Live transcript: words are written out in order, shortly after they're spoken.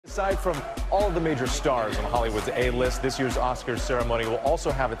Aside from all of the major stars on Hollywood's A-list, this year's Oscars ceremony will also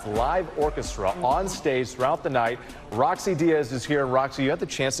have its live orchestra on stage throughout the night. Rocsi Diaz is here. Rocsi, you had the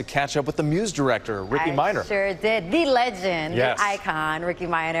chance to catch up with the Muse director, Rickey Minor. Sure did. The legend, yes. The icon, Rickey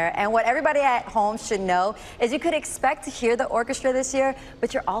Minor. And what everybody at home should know is you could expect to hear the orchestra this year,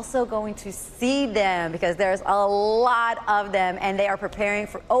 but you're also going to see them because there's a lot of them, and they are preparing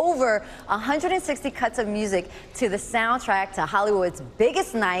for over 160 cuts of music to the soundtrack to Hollywood's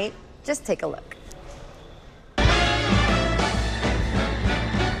biggest night. Just take a look.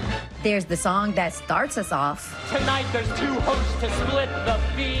 There's the song that starts us off. Tonight there's two hosts to split the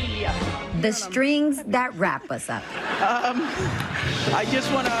fee. The strings that wrap us up. I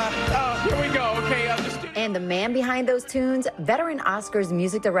just want to, oh, here we go, okay. And the man behind those tunes, veteran Oscars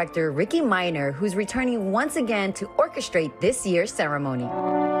music director Rickey Minor, who's returning once again to orchestrate this year's ceremony.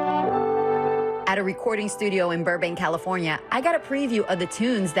 At a recording studio in Burbank, California, I got a preview of the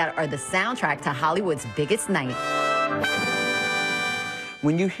tunes that are the soundtrack to Hollywood's biggest night.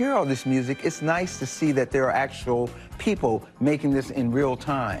 When you hear all this music, it's nice to see that there are actual people making this in real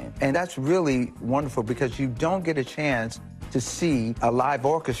time. And that's really wonderful because you don't get a chance to see a live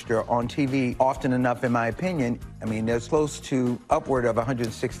orchestra on TV often enough, in my opinion. I mean, there's close to upward of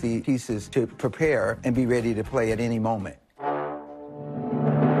 160 pieces to prepare and be ready to play at any moment.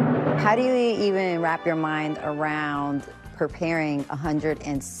 How do you even wrap your mind around preparing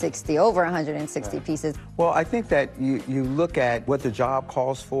over 160 pieces? Well, I think that you look at what the job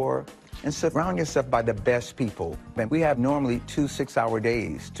calls for and surround yourself by the best people. And we have normally 2 6-hour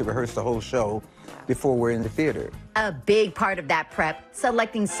days to rehearse the whole show before we're in the theater. A big part of that prep,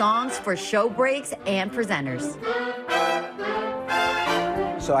 selecting songs for show breaks and presenters.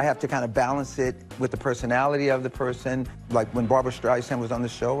 So I have to kind of balance it with the personality of the person. Like when Barbra Streisand was on the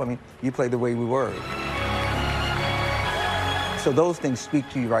show, I mean, you play the way we were. So those things speak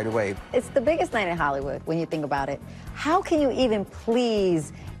to you right away. It's the biggest night in Hollywood when you think about it. How can you even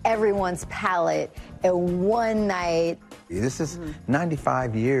please everyone's palate in one night? This is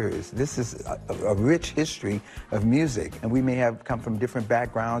 95 years. This is a rich history of music, and we may have come from different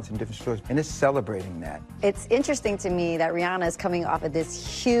backgrounds and different stories, and it's celebrating that. It's interesting to me that Rihanna is coming off of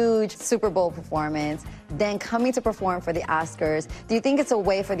this huge Super Bowl performance, then coming to perform for the Oscars. Do you think it's a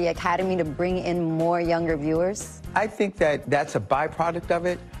way for the Academy to bring in more younger viewers? I think that that's a byproduct of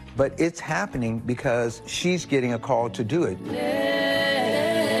it, but it's happening because she's getting a call to do it.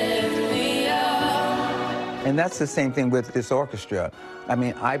 And that's the same thing with this orchestra. I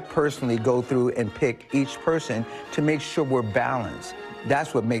mean, I personally go through and pick each person to make sure we're balanced.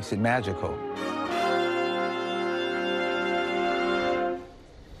 That's what makes it magical.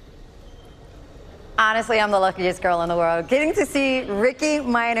 Honestly, I'm the luckiest girl in the world. Getting to see Rickey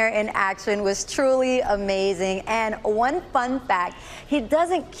Minor in action was truly amazing. And one fun fact, he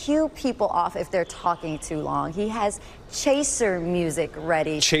doesn't cue people off if they're talking too long. He has chaser music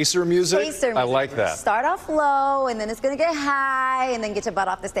ready. Chaser music? Chaser music. I like that. Start off low, and then it's going to get high, and then get your butt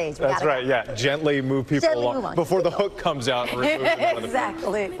off the stage. That's right, yeah. Gently move people along before the hook comes out and removes them out of the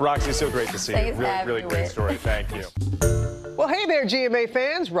Exactly. Rocsi, so great to see you. Really great story. Thank you. Well, hey there, GMA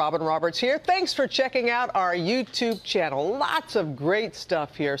fans. Robin Roberts here. Thanks for checking out our YouTube channel. Lots of great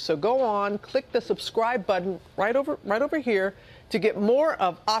stuff here. So go on, click the subscribe button right over here to get more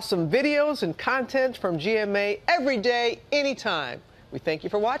of awesome videos and content from GMA every day, anytime. We thank you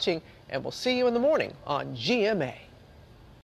for watching, and we'll see you in the morning on GMA.